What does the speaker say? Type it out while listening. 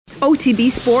OTB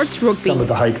Sports Rugby. Some of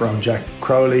the hype around Jack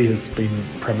Crowley has been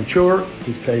premature.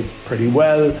 He's played pretty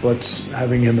well, but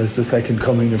having him as the second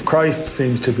coming of Christ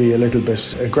seems to be a little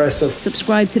bit aggressive.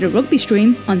 Subscribe to the rugby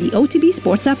stream on the OTB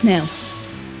Sports app now.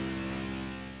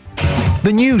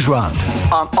 The news round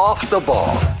on Off the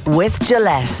Ball with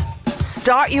Gillette.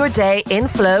 Start your day in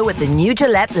flow with the new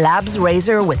Gillette Labs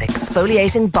razor with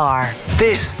exfoliating bar.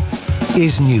 This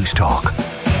is News Talk.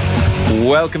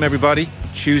 Welcome everybody.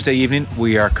 Tuesday evening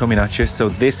we are coming at you. So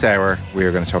this hour we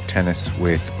are going to talk tennis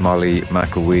with Molly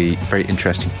McElwee. Very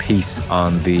interesting piece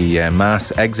on the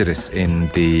mass exodus in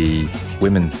the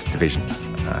women's division,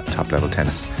 top level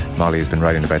tennis. Molly has been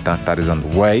writing about that. That is on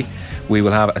the way. We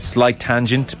will have a slight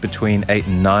tangent between 8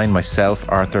 and 9. Myself,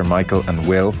 Arthur, Michael and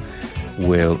Will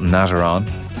natter on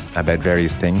about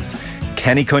various things.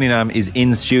 Kenny Cunningham is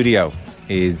in studio,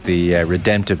 is the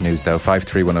redemptive news though.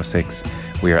 53106.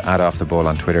 We are at Off the Ball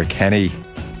on Twitter. Kenny,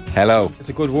 hello. It's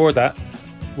a good word, that.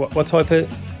 What type of...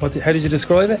 how did you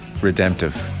describe it?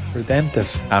 Redemptive.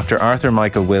 Redemptive. After Arthur,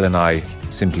 Michael, Will and I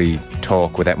simply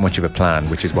talk without much of a plan,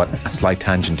 which is what a slight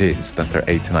tangent is, that's our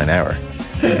 8 to 9 hour.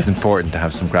 It's important to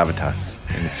have some gravitas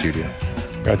in the studio.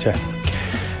 Gotcha.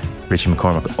 Richie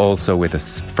McCormick also with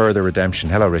us. Further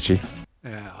redemption. Hello, Richie.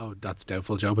 That's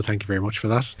doubtful, Joe, but thank you very much for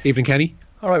that. Evening, Kenny.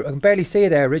 All right, I can barely see you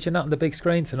there, Rich. You're not on the big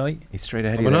screen tonight. He's straight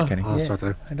ahead of you there, Kenny. Oh,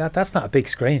 yeah. And that's not a big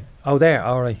screen. Oh, there.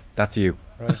 All right. That's you.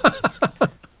 Right.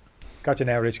 Gotcha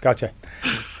now, Rich. Gotcha.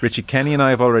 Richie, Kenny and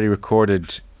I have already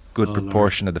recorded good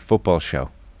proportion of the football show.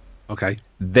 Okay.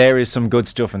 There is some good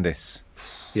stuff in this.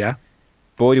 Yeah.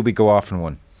 Boy, did we go off in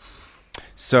one.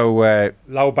 So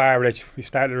low bar, Rich. We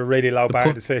started a really low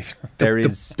bar this evening. There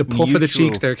is the puff of the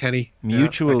cheeks there, Kenny.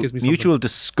 Mutual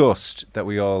disgust that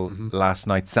we all last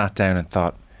night sat down and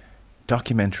thought,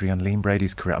 documentary on Liam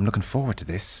Brady's career. I'm looking forward to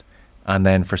this. And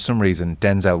then for some reason,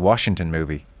 Denzel Washington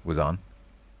movie was on.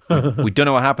 We don't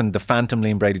know what happened. The Phantom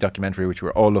Liam Brady documentary, which we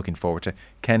were all looking forward to.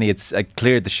 Kenny had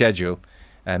cleared the schedule.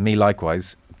 Me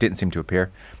likewise. Didn't seem to appear.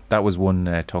 That was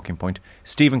one talking point.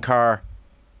 Stephen Carr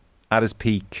at his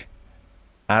peak,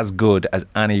 as good as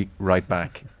any right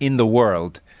back in the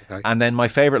world. Okay. And then my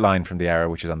favourite line from the hour,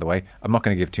 which is on the way. I'm not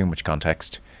going to give too much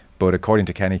context, but according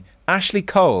to Kenny, Ashley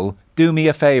Cole, do me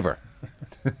a favour.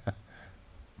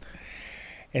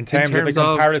 in terms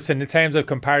of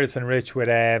comparison, Rich, with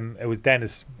it was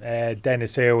Dennis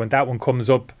Irwin. That one comes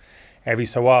up every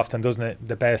so often, doesn't it?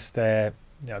 The best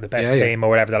team or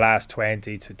whatever the last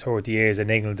 20 to 30 years in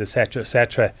England,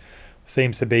 etc.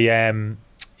 Seems to be a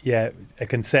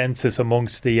consensus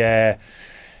amongst the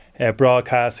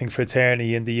broadcasting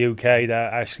fraternity in the UK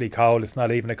that Ashley Cole, it's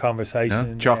not even a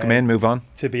conversation. Chalk him in, move on.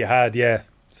 To be had, yeah.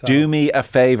 So. Do me a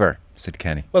favour, said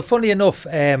Kenny. Well, funnily enough,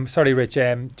 sorry Rich,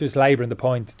 just labouring the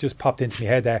point, just popped into my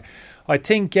head there. I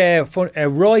think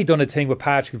Roy done a thing with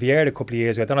Patrick Vieira a couple of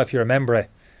years ago. I don't know if you remember it.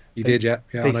 You did, yeah.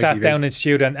 They sat down in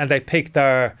studio and they picked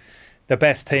the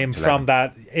best team from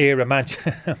that era,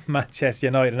 Manchester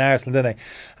United and Arsenal, didn't they?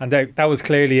 And that was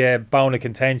clearly a bone of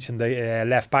contention, the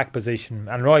left back position.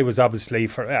 And Roy was obviously,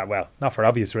 not for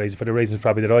obvious reasons, for the reasons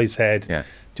probably that I said,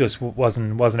 just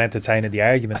wasn't entertaining the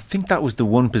argument. I think that was the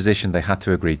one position they had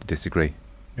to agree to disagree.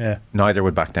 Yeah. Neither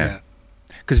would back down.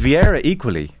 Because Vieira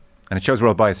equally, and it shows we're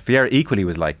all biased, Vieira equally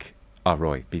was like, oh,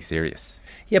 Roy, be serious.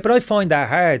 Yeah, but I find that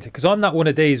hard because I'm not one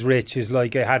of these, Rich, who's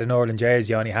like, I had an Ireland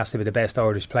jersey on, he has to be the best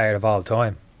Irish player of all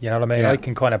time. You know what I mean? I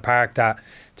can kind of park that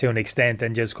to an extent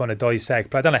and just kind of dissect.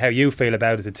 But I don't know how you feel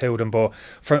about it, the two of them. But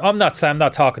I'm not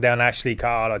talking down Ashley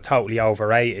Cole or totally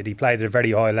overrated. He played at a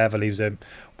very high level. He was a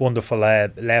wonderful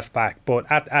left back.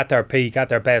 But at their peak, at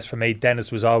their best, for me,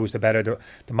 Dennis was always the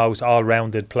most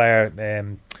all-rounded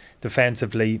player,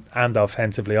 defensively and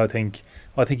offensively. I think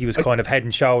he was kind of head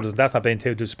and shoulders. That's not being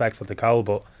too disrespectful to Cole,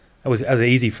 but it was as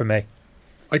easy for me.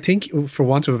 I think, for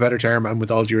want of a better term, and with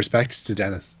all due respect to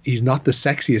Dennis, he's not the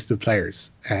sexiest of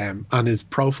players, and his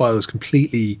profile is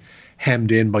completely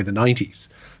hemmed in by the 90s.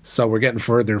 So we're getting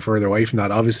further and further away from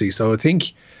that, obviously. So I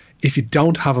think if you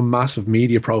don't have a massive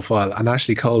media profile, and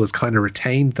Ashley Cole has kind of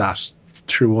retained that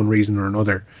through one reason or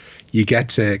another, you get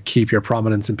to keep your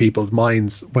prominence in people's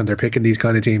minds when they're picking these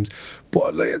kind of teams.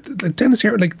 But like Dennis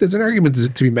here, like there's an argument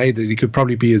to be made that he could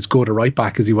probably be as good a right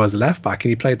back as he was a left back, and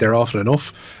he played there often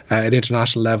enough at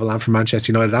international level and for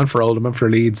Manchester United and for Oldham and for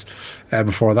Leeds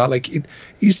before that. Like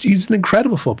he's an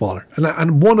incredible footballer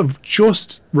and one of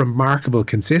just remarkable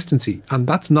consistency, and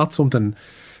that's not something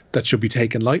that should be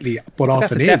taken lightly, but often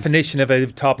that's the definition of a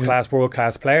top-class,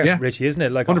 world-class player, Richie, isn't it?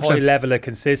 Like 100%. A high level of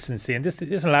consistency. And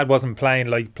this lad wasn't played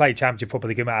championship football.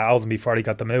 He came out of Oldham before he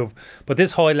got the move. But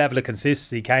this high level of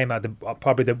consistency came at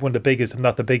probably one of the biggest, if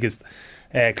not the biggest,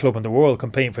 club in the world,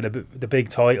 competing for the big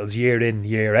titles year in,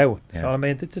 year out. Yeah. So I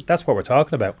mean, that's what we're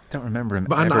talking about. Don't remember him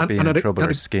ever being in trouble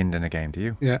or skinned in a game, do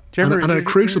you? Yeah. Do you ever, and at a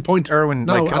crucial point, Irwin,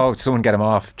 someone get him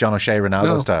off, John O'Shea,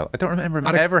 Ronaldo style. I don't remember him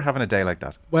ever having a day like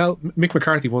that. Well, Mick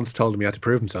McCarthy once told him he had to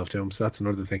prove himself to him, so that's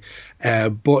another thing.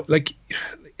 But like,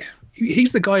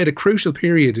 he's the guy at a crucial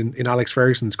period in Alex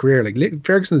Ferguson's career. Like,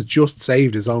 Ferguson's just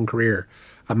saved his own career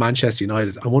at Manchester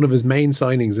United, and one of his main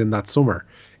signings in that summer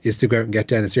is to go out and get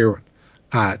Dennis Irwin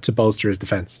to bolster his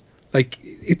defence. Like,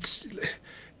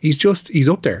 he's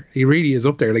up there. He really is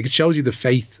up there. Like, it shows you the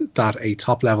faith that a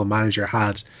top level manager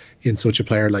had in such a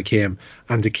player like him,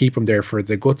 and to keep him there for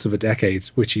the guts of a decade,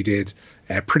 which he did,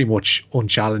 pretty much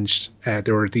unchallenged.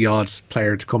 There were the odd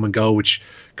player to come and go, which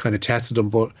kind of tested him,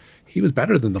 but he was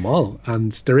better than them all.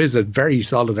 And there is a very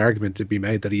solid argument to be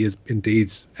made that he is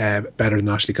indeed better than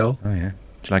Ashley Cole. Oh yeah.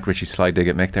 Do you like Richie's slide dig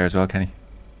at Mick there as well, Kenny?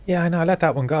 Yeah, I know. I let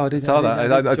that one go. I saw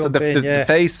that. I saw the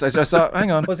face. I just saw.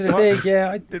 Hang on. Was it a dig?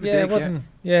 Yeah. It wasn't.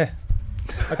 Yeah.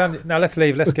 I can't. Now let's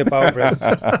leave. Let's skip over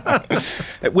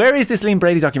it. Where is this Liam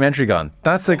Brady documentary gone?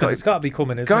 That's like it's got to be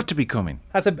coming. Got to be coming.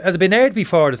 Has it been aired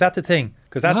before? Is that the thing?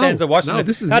 Because that Denzel Washington.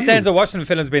 Denzel Washington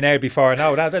film has been aired before.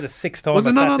 No, that's the sixth time. Was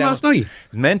it not on last night? It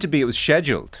was meant to be. It was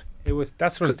scheduled. It was.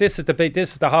 That's what. This is the big.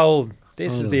 This is the whole.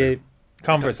 This is the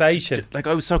conversation. Like,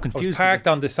 I was so confused. I was parked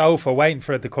on the sofa waiting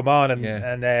for it to come on,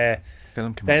 and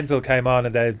film came Denzel came on,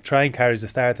 and the train carriage the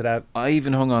start of that. I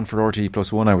even hung on for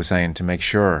RTE+1, I was saying, to make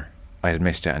sure I had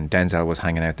missed it, and Denzel was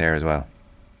hanging out there as well.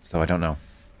 So I don't know.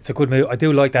 It's a good move. I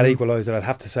do like that Equaliser, I'd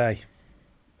have to say.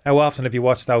 How often have you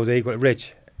watched those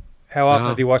Rich? How often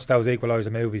have you watched those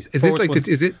Equaliser movies?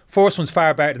 First one's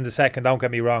far better than the second, don't get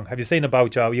me wrong. Have you seen them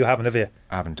both, Joe? You haven't, have you?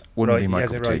 I haven't. Wouldn't be my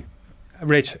cup of tea.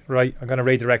 Rich, right, I'm going to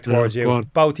redirect towards you.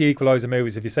 Both the Equaliser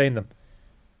movies, have you seen them?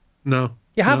 No.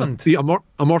 You haven't? See, I'm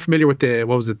more familiar with there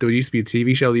used to be a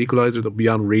TV show, The Equaliser, that would be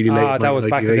on really late. That was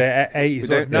back in the 80s.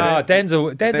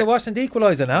 Denzel Washington, The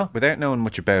Equaliser now. Without knowing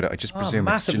much about it, I just presume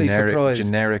it's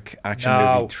generic action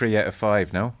movie, 3 out of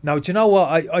 5, no? No, do you know what?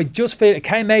 I just feel it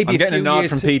came maybe I'm getting a nod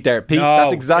from Pete there. Pete,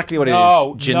 that's exactly what it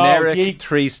is. Generic,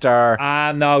 3-star,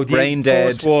 brain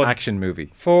dead action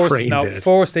movie. First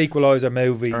Equaliser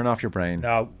movie. Turn off your brain.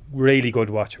 No, really good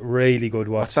watch.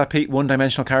 What's that, Pete?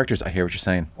 One-dimensional characters? I hear what you're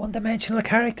saying. One-dimensional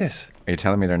characters? Are you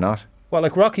telling me they're not? Well,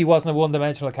 like Rocky wasn't a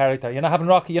one-dimensional character. You're not having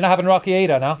Rocky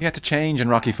either, no? You had to change in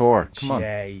Rocky 4. Come on.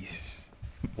 Jeez.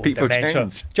 People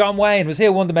change. John Wayne, was he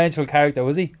a one-dimensional character,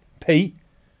 was he? Pete?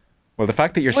 Well, the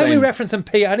fact that you're saying... Why are we referencing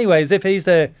Pete anyway, as if he's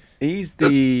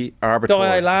the arbiter.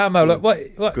 Dalai Lama.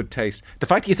 Like, what? Good taste. The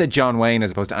fact that you said John Wayne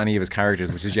as opposed to any of his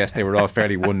characters would suggest they were all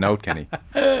fairly one-note, Kenny.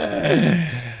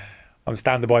 I'm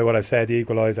standing by what I said, The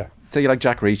Equaliser. So you like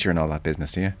Jack Reacher and all that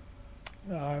business, do you?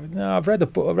 No, I've read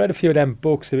a few of them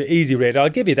books. They're easy read. I'll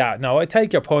give you that. No, I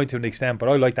take your point to an extent, but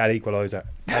I like that Equaliser.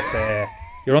 That's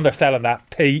you're underselling that,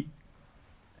 Pete.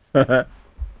 Equaliser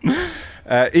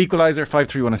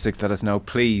 53106. Let us know,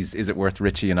 please. Is it worth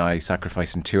Richie and I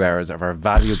sacrificing 2 hours of our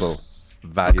valuable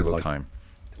time?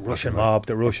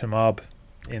 The Russian mob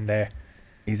in there.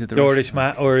 Is it the Irish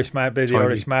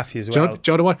Mafia as well?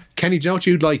 Joe, what? Kenny, don't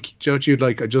you like? I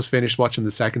just finished watching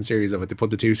the second series of it. They put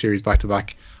the 2 series back to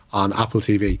back on Apple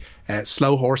TV.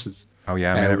 Slow Horses. Oh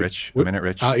yeah, a minute, Rich.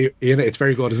 It's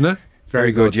very good, isn't it? It's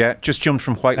very good. Yeah, just jumped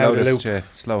from White Lotus to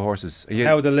Slow Horses.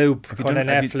 How the Loop on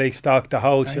Netflix stock the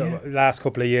whole last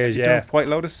couple of years. Have you done White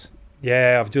Lotus?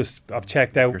 Yeah, I've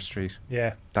checked out your street.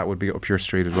 Yeah, that would be up your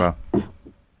street as well.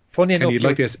 Funny enough, you'd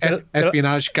like this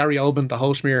espionage, Gary Oldman, the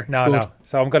whole smear. No.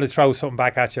 So I'm going to throw something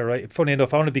back at you, right? Funny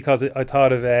enough, only because I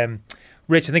thought of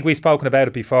Rich. I think we've spoken about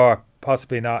it before,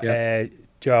 possibly not. Yeah.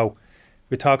 Joe,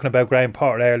 we were talking about Graham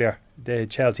Potter earlier, the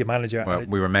Chelsea manager. Well,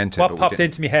 we were meant to. What popped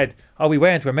into my head? Oh, we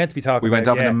weren't. We're meant to be talking. We went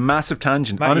off on a massive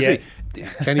tangent. Honestly,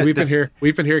 Kenny, we've been here,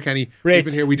 Kenny. Rich, we've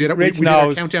been here. We did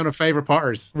a countdown of favourite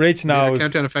Potters. Rich knows.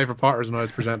 Countdown of favourite Potters when I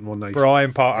was presenting one night.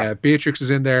 Brian Potter. Beatrix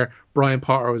was in there. Brian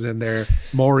Potter was in there.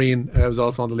 Maureen was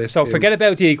also on the list. So forget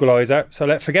about the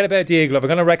Equaliser. Forget about the Eagle. If we're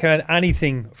going to recommend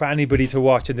anything for anybody to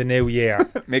watch in the new year,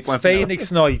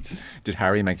 Phoenix Nights. Did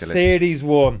Harry make the list? Series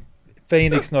 1.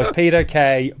 Phoenix Nights. Peter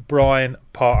Kay, Brian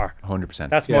Potter. 100%.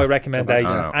 That's my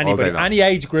recommendation. Anybody, any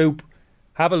age group,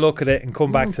 have a look at it and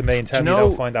come back to me and tell me you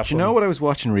don't find that funny. Do you know what I was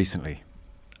watching recently?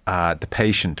 The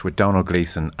Patient with Donald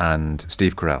Gleeson and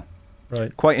Steve Carell.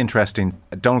 Right. Quite interesting.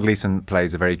 Donald Gleeson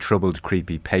plays a very troubled,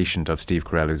 creepy patient of Steve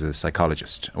Carell, who's a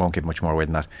psychologist. I won't give much more away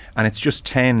than that. And it's just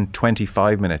 10,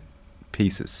 25-minute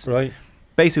pieces. Right.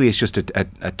 Basically, it's just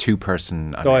a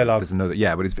two-person dialogue.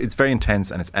 But it's very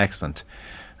intense and it's excellent.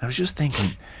 I was just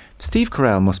thinking, Steve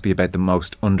Carell must be about the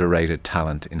most underrated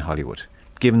talent in Hollywood.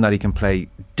 given that he can play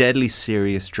deadly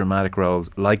serious, dramatic roles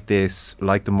like this,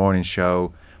 like The Morning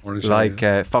Show, like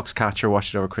Foxcatcher,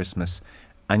 watched it over Christmas,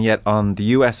 and yet on The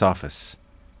US Office,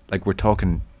 like, we're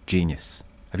talking genius.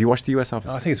 Have you watched The US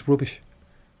Office? I think it's rubbish.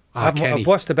 Kenny. I've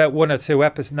watched about 1 or 2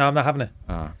 episodes. No, I'm not having it.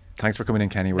 Thanks for coming in,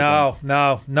 Kenny. Nowhere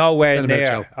Send him out, near.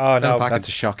 Joe. Oh, Send him no. back. That's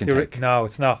a shocking take. No,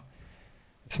 it's not.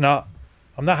 It's not.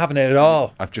 I'm not having it at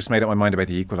all. I've just made up my mind about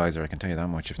The Equalizer, I can tell you that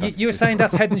much. If that's You're saying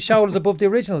that's head and shoulders above the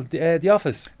original, The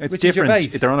Office? it's Ricky different.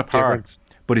 Gervais? They're on a par, Different.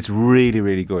 but it's really,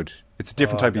 really good. It's a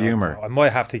different type of humour. I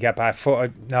might have to get back.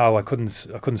 I couldn't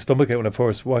stomach it when I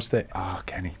first watched it. Oh,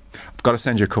 Kenny, I've got to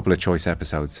send you a couple of choice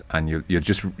episodes, and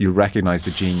you'll recognise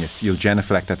the genius. You'll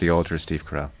genuflect at the altar of Steve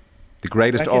Carell, the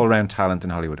greatest Thank you. all-round talent in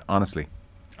Hollywood. Honestly,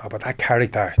 Oh, but that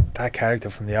character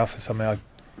from The Office. I mean,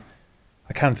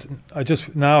 I can't. I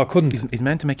couldn't. he's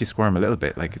meant to make you squirm a little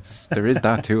bit. Like, there is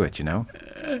that to it, you know.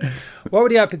 What were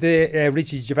the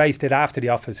Richie Gervais did after The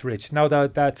Office, Rich? Now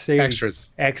that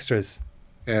series. Extras.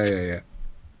 Yeah.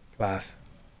 Class.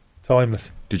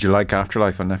 Timeless. Did you like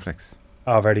Afterlife on Netflix?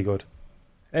 Oh, very good.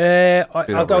 Although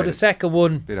overrated. the second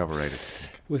one Bit overrated.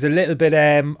 was a little bit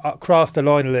crossed the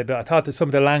line a little bit. I thought that some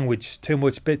of the language,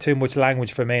 bit too much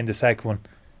language for me in the second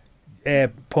one.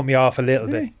 Put me off a little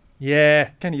bit. Really? Yeah.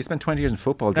 Kenny, you spent 20 years in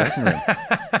football dressing room.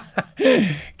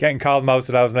 Getting called most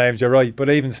of those names, you're right. But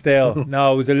even still,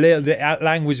 no, it was a little bit,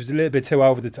 language was a little bit too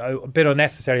over the top, a bit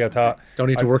unnecessary, I thought. Don't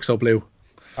need to work so blue.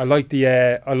 I like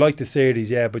the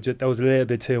series, yeah, but that was a little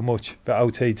bit too much. But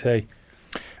OTT.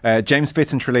 James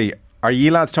Fitz and Tralee. Are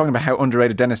you lads talking about how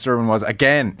underrated Dennis Irwin was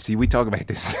again? See, we talk about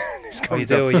this. This Oh, you comes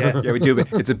do, up. yeah. Yeah, we do. But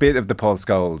it's a bit of the Paul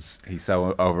Scholes. He's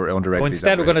so underrated. So he's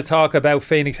instead, we're going to overrated. talk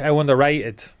about how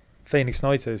underrated Phoenix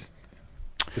Knights is.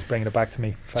 Just bringing it back to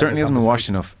me. Certainly hasn't been watched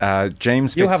enough.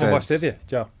 James You Fitz haven't says, watched, have you,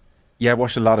 Joe? Yeah, I've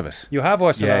watched a lot of it. You have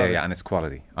watched it? Yeah, and it's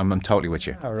quality. I'm totally with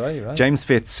you. All right. James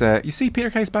Fitz, you see Peter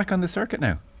Kay's back on the circuit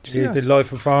now. Did you He's see the that? live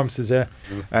performances,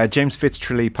 yeah. James Fitz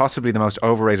Tralee, possibly the most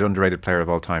overrated, underrated player of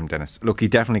all time, Dennis. Look, he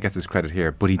definitely gets his credit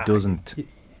here, but he doesn't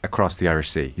across the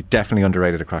Irish Sea. He's definitely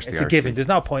underrated across the It's a Irish given. Sea. There's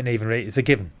no point in even rating. It's a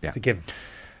given. Yeah. It's a given.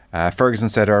 Ferguson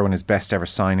said Irwin is best ever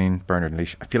signing. Bernard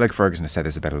Leash. I feel like Ferguson has said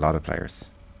this about a lot of players,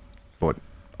 but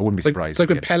I wouldn't be surprised. It's like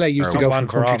when if Pele used to Irwin- go One from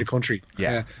for country all. to country. Yeah.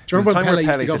 Do you There was remember a time when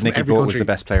where Pele used to go said from Nicky every Butt was the country?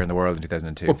 best player in the world in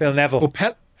 2002. Phil Neville.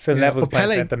 Phil Neville's playing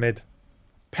Pele, centre mid.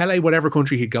 Pele, whatever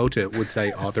country he'd go to, would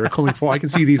say, "Oh, they're coming for. I can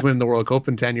see these winning the World Cup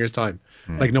in 10 years' time."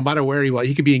 Like, no matter where he was,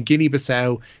 he could be in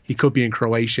Guinea-Bissau, he could be in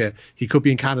Croatia, he could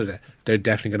be in Canada. They're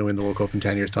definitely going to win the World Cup in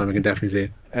 10 years' time. I can definitely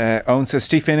see it. Owen says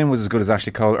Steve Finnan was as good as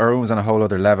Ashley Cole. Irwin was on a whole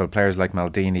other level. Players like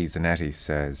Maldini, Zanetti,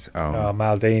 says Owen. Oh,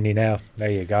 Maldini now. There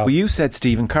you go. Well, you said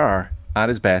Stephen Carr at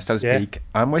his best, at his Yeah. peak.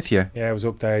 I'm with you. Yeah, it was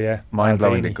up there, yeah.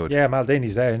 Mind-blowingly Maldini. good. Yeah,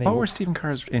 Maldini's there, isn't he? What were Stephen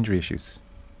Carr's injury issues?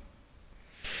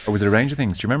 Or was it a range of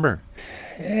things? Do you remember?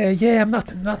 Yeah, I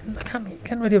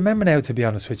can't really remember now, to be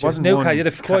honest with you. Wasn't Newcastle, one you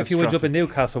had quite a few wins up in catastrophic-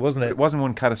 Newcastle, wasn't it? It wasn't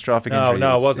one catastrophic No, injury. no,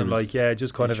 it was- wasn't like, yeah,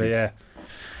 just kind of issues.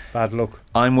 bad luck.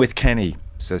 I'm with Kenny,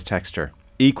 says Texter.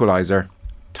 Equalizer,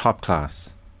 top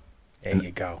class, There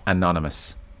you go.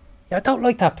 anonymous. Yeah, I don't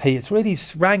like that, Pete. It's really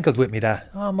rankled with me, that.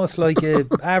 Almost like a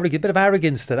bit of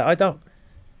arrogance to that.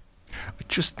 I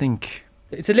just think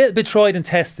It's a little bit tried and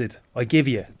tested, I give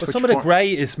you. But touch some of the for-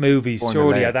 greatest movies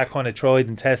surely formulaic. are that kind of tried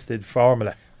and tested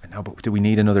formula. I know, but do we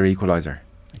need another equalizer?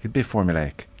 Like a bit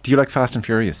formulaic. Do you like Fast and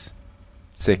Furious?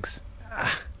 6.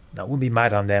 No, wouldn't be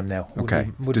mad on them now. Okay.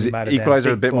 Wouldn't Does be it mad at them.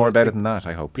 equalizer a Big bit more balls, better big- than that,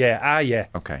 I hope? Yeah, yeah.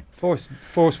 Okay. Force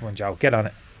one, Joe. Get on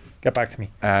it. Get back to me.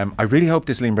 I really hope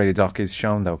this Liam Brady doc is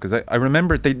shown, though, because I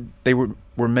remember they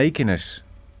were making it,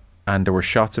 and there were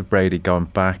shots of Brady going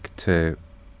back to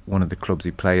one of the clubs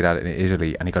he played at in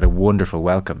Italy, and he got a wonderful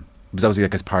welcome. It was obviously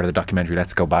like as part of the documentary,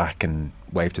 let's go back and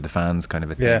wave to the fans kind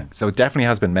of a thing. Yeah. So it definitely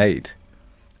has been made,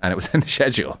 and it was in the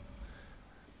schedule.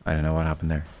 I don't know what happened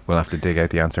there. We'll have to dig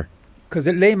out the answer. Because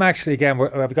Liam actually, again,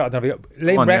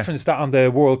 Liam on, yeah. referenced that on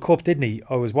the World Cup, didn't he?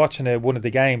 I was watching one of the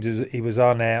games. He was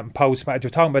on post match. They were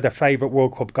talking about their favourite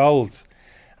World Cup goals.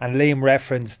 And Liam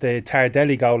referenced the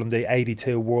Tardelli goal in the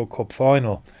 82 World Cup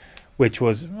final, which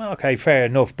was, okay, fair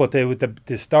enough. But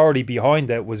the story behind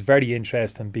it was very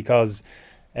interesting because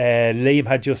Liam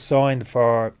had just signed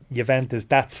for Juventus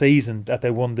that season that they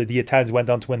won. The Italians went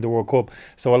on to win the World Cup.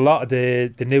 So a lot of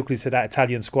the nucleus of that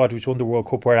Italian squad which won the World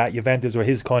Cup were at Juventus were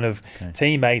his kind of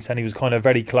teammates, and he was kind of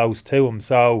very close to him.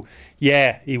 So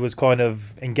yeah, he was kind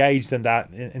of engaged in that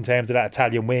in terms of that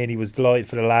Italian win. He was delighted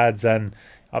for the lads and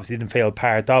obviously didn't feel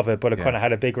part of it, but it kind of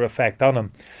had a bigger effect on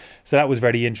him. So that was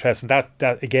very interesting. That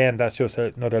again, that's just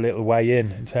another little way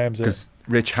in terms of... Because,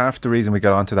 Rich, half the reason we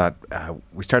got onto that,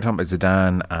 we started talking about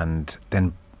Zidane, and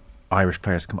then Irish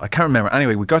players come. I can't remember.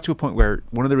 Anyway, we got to a point where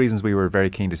one of the reasons we were very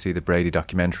keen to see the Brady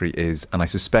documentary is, and I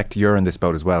suspect you're in this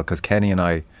boat as well, because Kenny and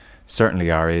I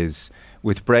certainly are, is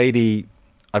with Brady,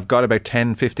 I've got about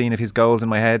 10, 15 of his goals in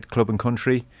my head, club and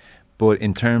country. But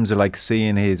in terms of like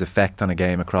seeing his effect on a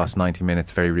game across 90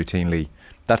 minutes very routinely,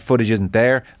 that footage isn't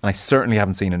there. And I certainly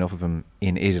haven't seen enough of him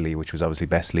in Italy, which was obviously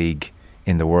best league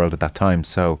in the world at that time.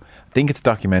 So I think it's a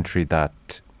documentary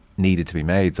that needed to be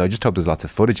made. So I just hope there's lots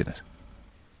of footage in it.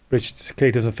 Richard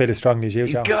Sakee doesn't fit as strongly as you,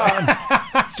 He's John. gone.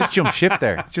 It's just jumped ship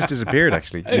there. It's just disappeared,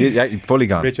 actually. He's fully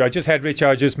gone. Richard, I just heard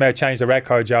Richard just may have changed the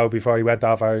record, Joe, before he went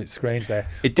off our screens there.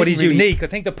 But he's really unique. I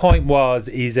think the point was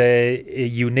he's a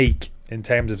unique in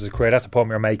terms of his career. That's the point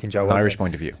we were making, Joe. From an Irish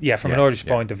point of view. Yeah, from an Irish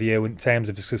point of view, in terms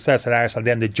of his success at Arsenal,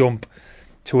 then the jump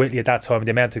to Italy at that time,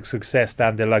 the amount of success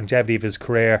and the longevity of his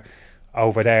career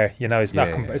over there. You know, it's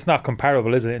not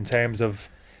comparable, is it, in terms of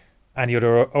any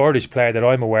other Irish player that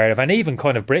I'm aware of, and even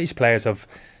kind of British players of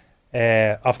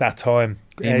that time.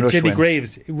 Jimmy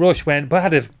Greaves, Rush went, but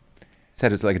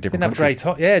said it's like a different didn't have a great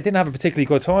time. Yeah, didn't have a particularly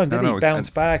good time, did he?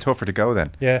 Bounced back. It's tougher to go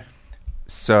then. Yeah.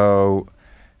 So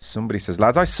somebody says,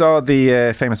 lads, I saw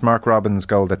the famous Mark Robbins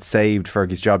goal that saved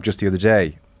Fergie's job just the other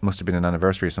day. Must have been an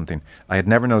anniversary or something. I had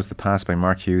never noticed the pass by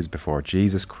Mark Hughes before.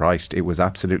 Jesus Christ, it was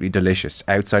absolutely delicious.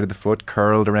 Outside of the foot,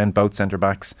 curled around both centre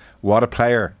backs. What a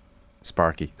player,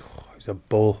 Sparky. He was a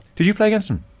bull. Did you play against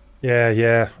him?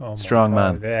 Yeah. Oh, strong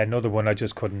man. Yeah, another one I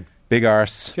just couldn't. Big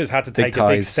arse. Just had to take a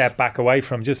big step back away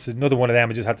from. Just another one of them.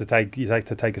 I just had to take. You had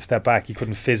to take a step back. You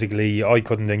couldn't physically. I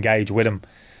couldn't engage with him.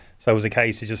 So it was a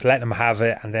case of just letting him have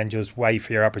it and then just wait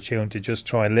for your opportunity to just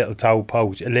try a little toe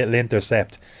poach, a little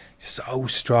intercept. So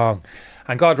strong.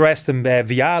 And God rest him,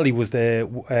 Vialli was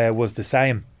the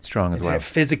same. Strong as well.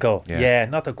 Physical, yeah.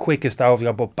 Not the quickest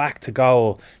over, but back to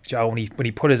goal. Joe, when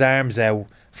he put his arms out,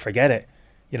 forget it.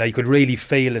 You know, you could really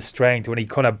feel his strength when he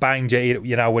kind of banged you,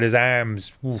 you know, with his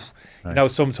arms. Oof. Right. You know,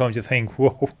 sometimes you think,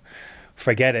 whoa,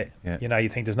 forget it. Yeah. You know, you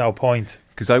think there's no point.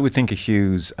 Because I would think of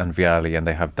Hughes and Vialli, and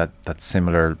they have that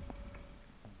similar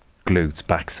glutes,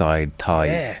 backside,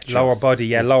 thighs,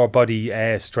 lower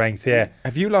body strength. Yeah.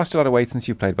 Have you lost a lot of weight since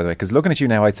you played, by the way? Because looking at you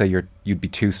now, I'd say you'd be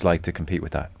too slight to compete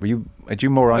with that. Had you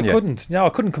more on you? I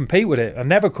couldn't compete with it. I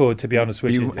never could, to be honest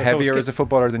with you. Were you heavier as a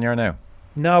footballer than you are now?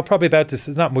 No, probably about this.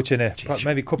 There's not much in it.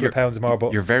 Maybe a couple of pounds more.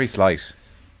 But you're very slight.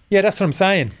 Yeah, that's what I'm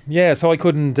saying. Yeah, so I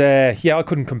couldn't. I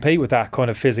couldn't compete with that kind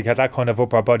of physique, that kind of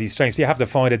upper body strength. So you have to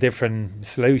find a different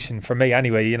solution for me.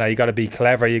 Anyway, you know, you got to be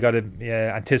clever. You got to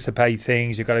anticipate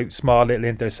things. You got to small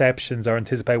little interceptions or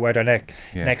anticipate where their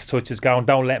next touch is going.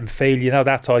 Don't let them fail. You know,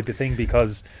 that type of thing.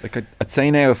 Because like I'd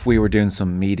say now, if we were doing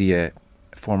some media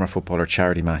former footballer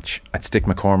charity match, I'd stick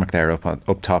McCormick there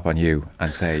up top on you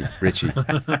and say, Richie,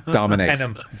 dominate,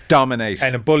 dominate,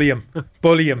 and bully him.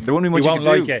 There won't be much he won't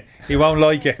like it. He won't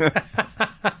like it.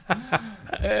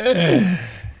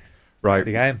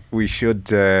 Right, we should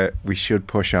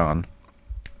push on.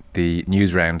 The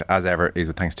news round, as ever, is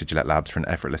with thanks to Gillette Labs for an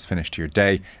effortless finish to your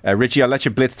day. Richie, I'll let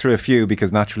you blitz through a few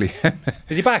because naturally,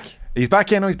 is he back? He's back.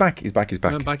 Yeah, no, he's back. He's back.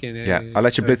 I'm back in. Yeah, I'll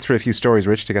let you blitz through a few stories,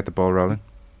 Rich, to get the ball rolling.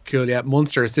 Cool, yeah.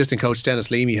 Munster assistant coach Dennis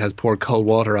Leamy has poured cold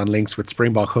water on links with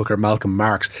Springbok hooker Malcolm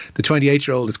Marx. The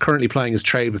 28-year-old is currently playing his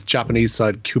trade with Japanese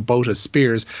side Kubota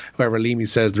Spears. However, Leamy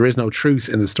says there is no truth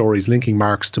in the stories linking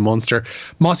Marx to Munster.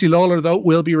 Mossy Lawler, though,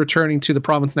 will be returning to the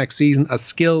province next season as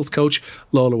skills coach.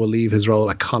 Lawler will leave his role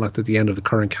at Connacht at the end of the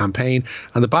current campaign.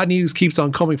 And the bad news keeps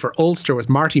on coming for Ulster, with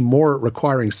Marty Moore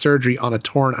requiring surgery on a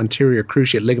torn anterior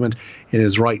cruciate ligament in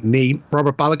his right knee.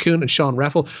 Robert Balakoon and Sean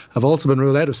Reffel have also been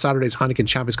ruled out of Saturday's Heineken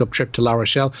Champions Cup trip to La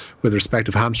Rochelle with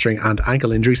respective hamstring and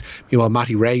ankle injuries. Meanwhile,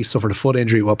 Matty Ray suffered a foot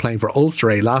injury while playing for Ulster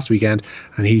A last weekend,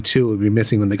 and he too will be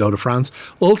missing when they go to France.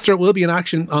 Ulster will be in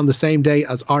action on the same day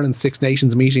as Ireland's Six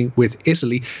Nations meeting with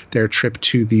Italy. Their trip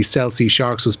to the Cell Sea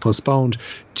Sharks was postponed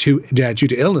due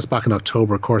to illness back in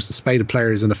October. Of course, the spate of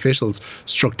players and officials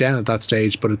struck down at that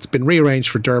stage, but it's been rearranged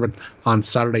for Durban on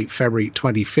Saturday, February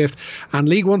 25th. And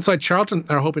League One side Charlton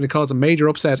are hoping to cause a major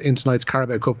upset in tonight's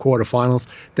Carabao Cup quarter-finals.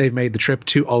 They've made the trip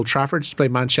to Old Trafford to play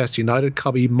Manchester United.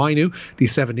 Kobe Mainu, the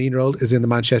 17-year-old, is in the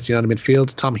Manchester United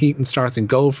midfield. Tom Heaton starts in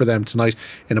goal for them tonight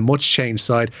in a much-changed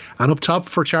side. And up top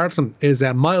for Charlton is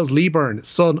Miles Leaburn,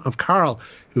 son of Carl,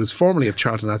 who was formerly of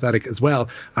Charlton Athletic as well,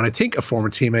 and I think a former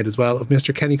teammate as well of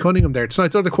Mr. Kenny Cunningham there.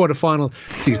 Tonight's other quarter-final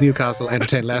sees Newcastle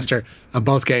entertain Leicester, and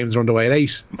both games are underway at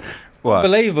 8. What?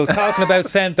 Unbelievable. Talking about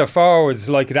centre forwards,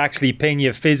 like it actually ping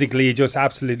you physically, you just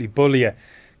absolutely bully you.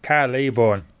 Carl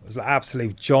Leaburn was an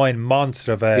absolute giant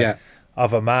monster of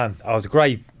a man. I was a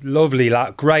great, lovely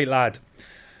lad, great lad.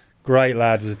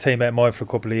 Was a teammate of mine for a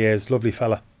couple of years. Lovely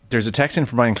fella. There's a text in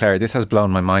from Brian Clare. This has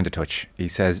blown my mind a touch. He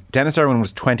says, Dennis Irwin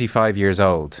was 25 years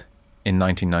old in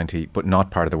 1990, but not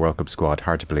part of the World Cup squad.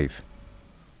 Hard to believe.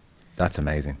 That's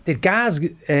amazing. Did Gaz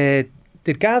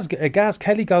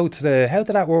Kelly go to the... How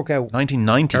did that work out?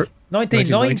 1990.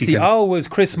 1990. Oh, it was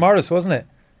Chris Morris, wasn't it?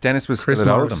 Dennis was Chris still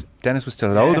at Morris. Oldham. Dennis was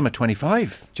still at Oldham at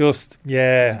 25. Just,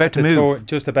 yeah. He's about to the move. tour-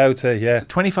 just about to, yeah.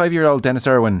 25-year-old Dennis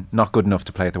Irwin, not good enough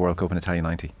to play at the World Cup in Italia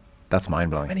 90. That's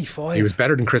mind-blowing. 25. He was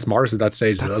better than Chris Morris at that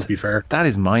stage, to be fair. That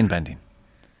is mind-bending.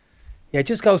 Yeah, it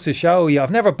just goes to show you.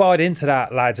 I've never bought into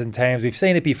that, lads and terms. We've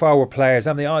seen it before with players.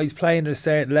 I'm like, he's playing at a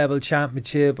certain level,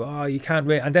 championship. Oh, you can't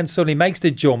really. And then suddenly makes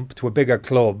the jump to a bigger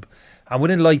club. And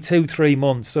within like 2-3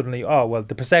 months, suddenly, oh, well,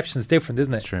 the perception's different,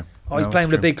 isn't it? It's true. Oh, he's playing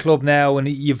with a big club now, and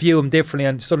you view him differently,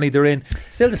 and suddenly they're in.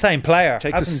 Still the same player.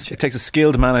 It takes a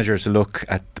skilled manager to look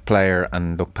at the player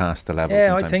and look past the level. Yeah,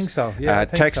 sometimes. I think so. Yeah, I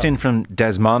think text so. in from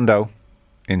Desmondo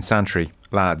in Santry.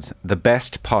 Lads, the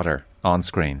best Potter on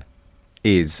screen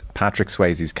is Patrick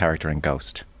Swayze's character in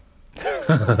Ghost.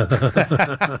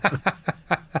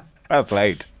 Well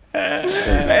played.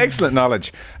 Excellent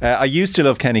knowledge. I used to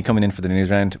love Kenny coming in for the news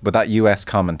round, but that US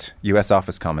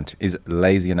office comment is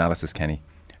lazy analysis, Kenny.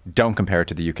 Don't compare it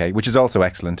to the UK, which is also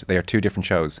excellent. They are two different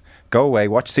shows. Go away,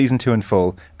 watch season 2 in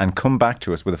full, and come back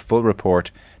to us with a full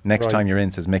report next time you're in,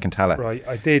 says Mick and Tala. Right,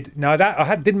 I did. Now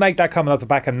that didn't make that comment off the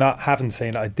back. Haven't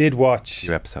seen it. I did watch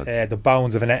 2 episodes. The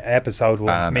bones of an episode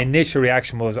once. My initial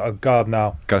reaction was, "Oh God,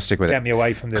 no! Gotta stick with it. Get me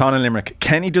away from this." Conan Limerick.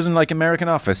 Kenny doesn't like American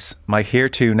Office. My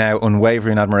hereto now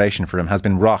unwavering admiration for him has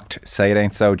been rocked. Say it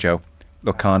ain't so, Joe.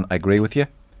 Look, Con, I agree with you.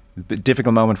 It's a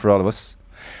difficult moment for all of us.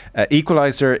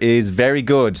 Equalizer is very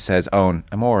good, says Owen.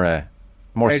 A more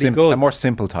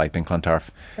simple type in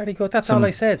Clontarf. Very good. That's all I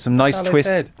said. Some nice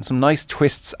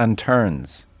twists and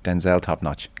turns. Denzel top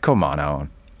notch. Come on, Owen.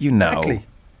 You know. Exactly.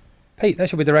 Pete, that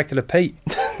should be directed at Pete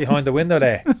behind the window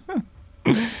there.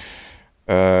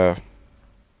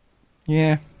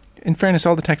 Yeah. In fairness,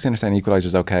 all the text in are saying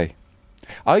Equalizer's okay.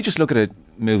 I just look at a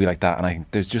movie like that and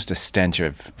there's just a stench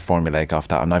of formulaic off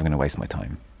that. I'm not even going to waste my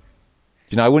time.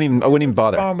 You know, I wouldn't even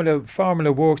bother.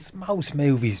 Formula works. Most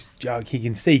movies, you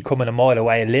can see coming a mile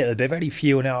away a little bit. Very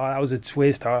few now. That was a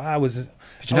twist, or that was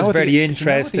very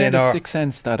interesting. Did you know the Sixth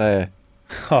Sense that?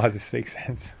 Oh, the Sixth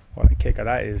Sense! What a kicker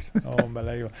that is!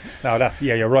 Unbelievable. No,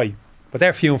 you're right. But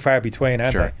they're few and far between,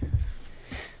 aren't they? Do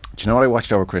you know what I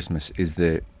watched over Christmas? Is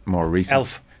the more recent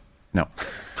Elf? No.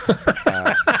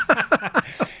 I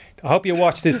hope you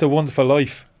watched this. A Wonderful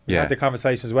Life. We had the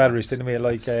conversation as well, Rich, didn't we?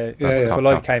 Like, Wonderful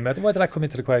Life came out. Why did that come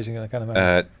into the equation? I can't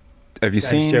imagine. Have you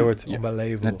seen Stewart?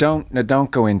 Unbelievable. Now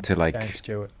don't go into like James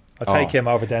Stewart. I'll take him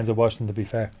over Denzel Washington, to be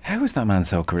fair. How is that man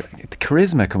so the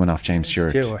charisma coming off James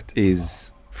Stewart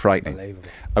is frightening. Unbelievable.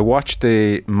 I watched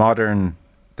the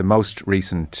most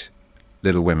recent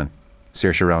Little Women,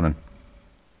 Saoirse Ronan.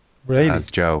 Really? As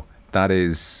Joe. That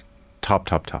is top.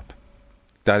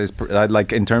 That is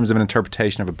like in terms of an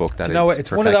interpretation of a book. That is. It's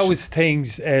perfection. One of those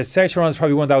things. Saoirse Ronan is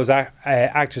probably one of those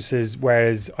actresses.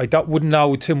 Whereas I wouldn't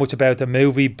know too much about the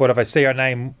movie, but if I see her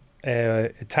name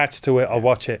attached to it, I'll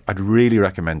watch it. I'd really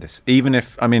recommend this. Even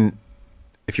if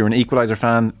you're an Equalizer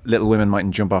fan, Little Women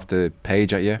mightn't jump off the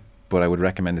page at you, but I would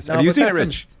recommend this. Have you seen it,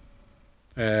 Rich?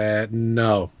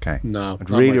 No. Okay. No. I'd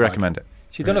really recommend it.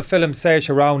 She done a film,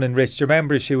 Saoirse Ronan, Rich. Do you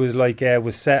remember she was like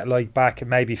was set like back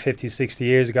maybe 50, 60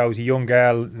 years ago? As a young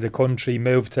girl in the country,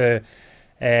 moved to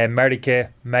America,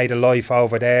 made a life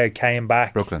over there, came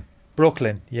back.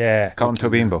 Brooklyn, yeah. Colin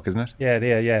Tobin book, isn't it?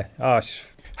 Yeah. Oh,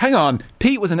 hang on,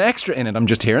 Pete was an extra in it. I'm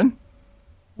just hearing.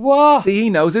 What? See, he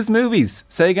knows his movies.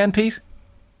 Say again, Pete.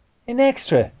 An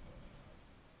extra.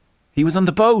 He was on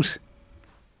the boat,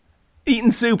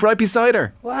 eating soup right beside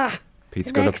her. What? Pete's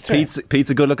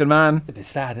a good-looking man. It's a bit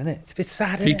sad, isn't it? It's a bit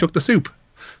sad, isn't it? He took the soup.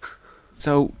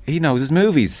 So he knows his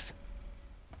movies.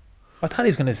 I thought he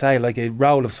was going to say like a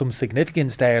role of some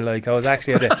significance there. Like I was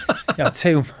actually at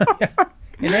two.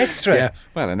 An extra. Yeah.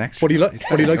 Well, an extra.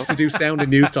 But he likes to do sound and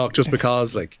news talk just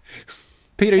because, like.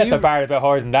 Peter, you the bar a bit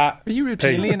higher than that. Are you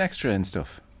routinely an extra and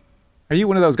stuff? Are you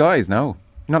one of those guys? No.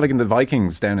 You're not like in the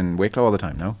Vikings down in Wicklow all the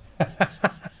time, no?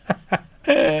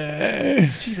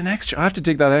 She's an extra. I have to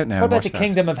dig that out now. What about the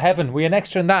Kingdom of Heaven? Were you an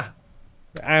extra in that?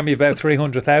 Army about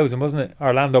 300,000, wasn't it?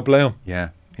 Orlando Bloom. Yeah,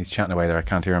 he's chatting away there. I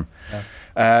can't hear him.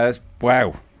 Yeah.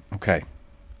 Wow. Okay.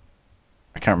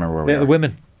 I can't remember where we are.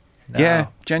 Women. No. Yeah,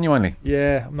 genuinely.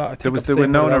 Yeah, I'm not. There was the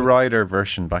Winona Ryder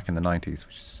version back in the 90s,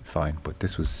 which is fine, but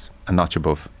this was a notch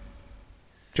above.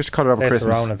 Just caught her over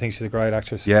Christmas. I think she's a great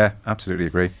actress. Yeah, absolutely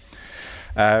agree.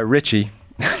 Richie,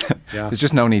 there's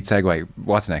just no need segue.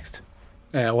 What's next?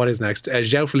 What is next?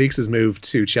 João Felix's move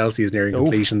to Chelsea is nearing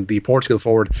completion. The Portugal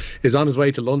forward is on his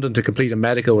way to London to complete a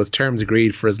medical with terms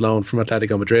agreed for his loan from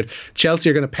Atletico Madrid. Chelsea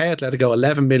are going to pay Atletico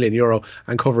 €11 million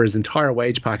and cover his entire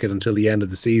wage packet until the end of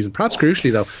the season. Perhaps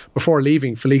crucially, though, before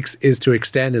leaving, Felix is to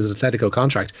extend his Atletico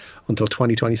contract until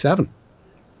 2027.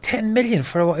 10 million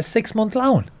for a 6-month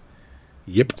loan?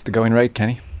 Yep. It's the going rate,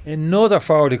 Kenny. Another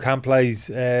forward who can play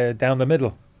down the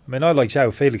middle. I mean, I like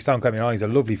João Felix, don't get me wrong, he's a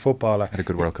lovely footballer. Had a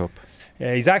good World Cup.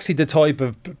 He's actually the type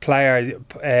of player,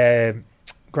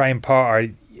 Graham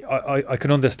Potter, I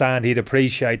can understand he'd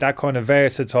appreciate. That kind of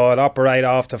versatile, operate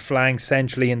off the flank,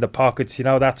 centrally in the pockets, you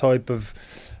know, that type of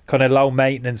kind of low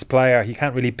maintenance player. You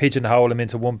can't really pigeonhole him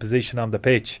into one position on the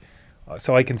pitch.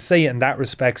 So I can see it in that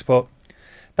respect, but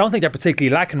I don't think they're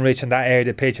particularly lacking, Rich, in that area of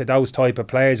the pitch, of those type of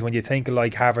players. When you think of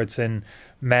like Havertz and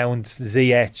Mount,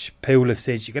 Ziyech,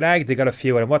 Pulisic, you could argue they got a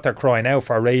few, and what they're crying out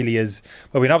for really is,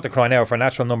 well, we know what they're crying out for, a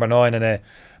natural number 9 and a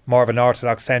more of an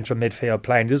orthodox central midfield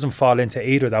player. And he doesn't fall into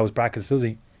either of those brackets, does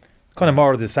he? It's kind of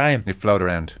more of the same. They float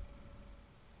around.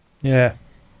 Yeah.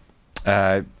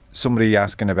 Somebody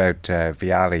asking about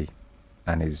Vialli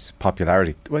and his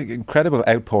popularity. Well, incredible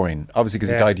outpouring, obviously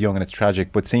because he died young and it's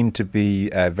tragic, but seemed to be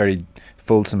very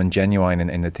fulsome and genuine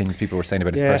in the things people were saying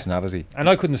about his personality. And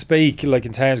I couldn't speak like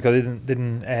in terms because I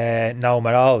didn't know him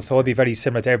at all, so I'd be very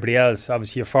similar to everybody else.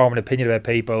 Obviously you form an opinion about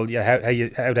people,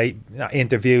 how they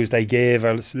interviews they give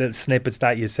or little snippets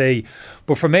that you see.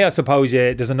 But for me, I suppose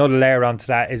there's another layer onto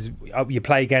that, is you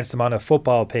play against them on a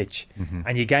football pitch,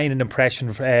 and you gain an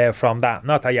impression from that.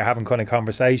 Not that you're having kind of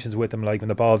conversations with them like when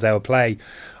the ball's out of play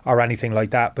or anything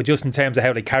like that, but just in terms of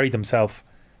how they carry themselves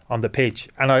on the pitch.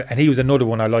 And he was another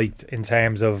one I liked in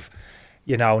terms of,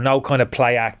 you know, no kind of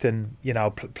play acting, you know,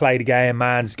 play the game,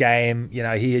 man's game, you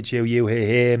know, he hit you, you hit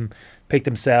him, picked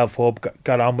himself up,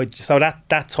 got on with. So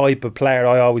that type of player,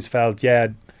 I always felt,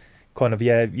 you'd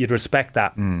respect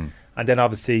that. And then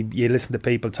obviously you listen to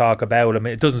people talk about him,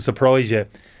 it doesn't surprise you.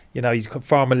 You know, you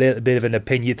form a little bit of an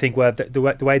opinion. You think, well, the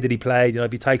way that he played, you know,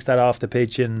 if he takes that off the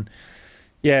pitch, and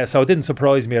yeah, so it didn't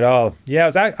surprise me at all. Yeah, it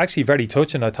was actually very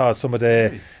touching, I thought, some of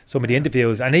the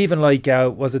interviews. And even like,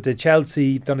 was it the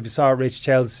Chelsea, don't know if you saw it, Rich,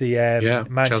 Chelsea,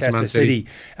 Manchester Chelsea, City.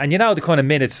 And you know, the kind of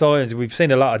minute signs, we've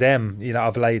seen a lot of them, you know,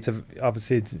 of late.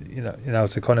 Obviously, it's, you know,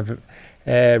 it's a kind of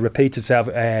repeats itself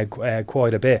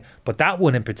quite a bit. But that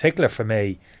one in particular, for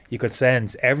me, you could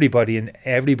sense everybody in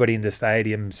the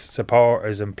stadium,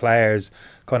 supporters and players,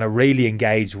 kind of really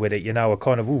engaged with it. You know, it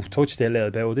kind of touched it a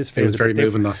little bit. Well, this feels very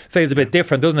moving. Feels a bit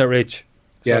different, doesn't it, Rich?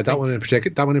 So yeah, that one in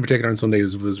particular on Sunday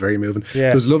was very moving. Yeah.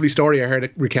 There was a lovely story I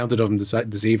heard recounted of him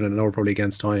this evening. I know we're probably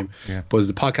against time, but as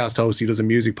a podcast host, he does a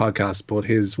music podcast, but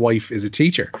his wife is a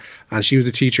teacher, and she was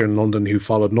a teacher in London who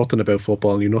followed nothing about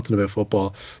football, knew nothing about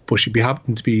football, but she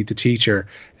happened to be the teacher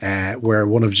where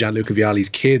one of Gianluca Vialli's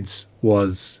kids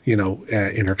was, you know,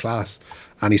 in her class.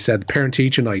 And he said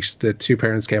parent-teacher night, the two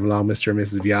parents came along, Mr. and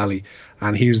Mrs. Vialli,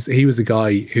 and he was the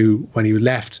guy who, when he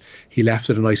left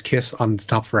with a nice kiss on the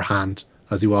top of her hand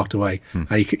as he walked away. And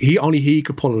he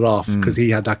could pull it off because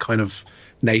he had that kind of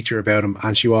nature about him.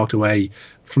 And she walked away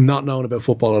from not knowing about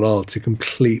football at all to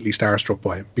completely starstruck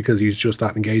by him because he's just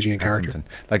that engaging a character. Something.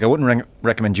 Like, I wouldn't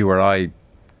recommend you or I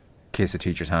kiss a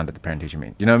teacher's hand at the parent-teacher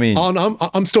meeting. You know what I mean?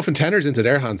 I'm stuffing tenors into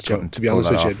their hands, Joe, to be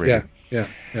honest with you. Really. Yeah.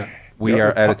 We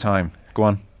are out of time. Go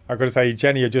on. I'm going to say,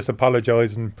 Jenny, you're just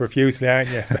apologising profusely, aren't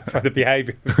you, for the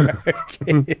behaviour of our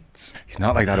kids? He's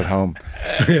not like that at home.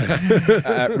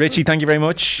 Richie, thank you very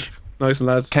much. Nice one,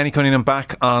 lads. Kenny Cunningham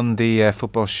back on the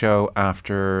football show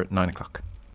after 9 o'clock.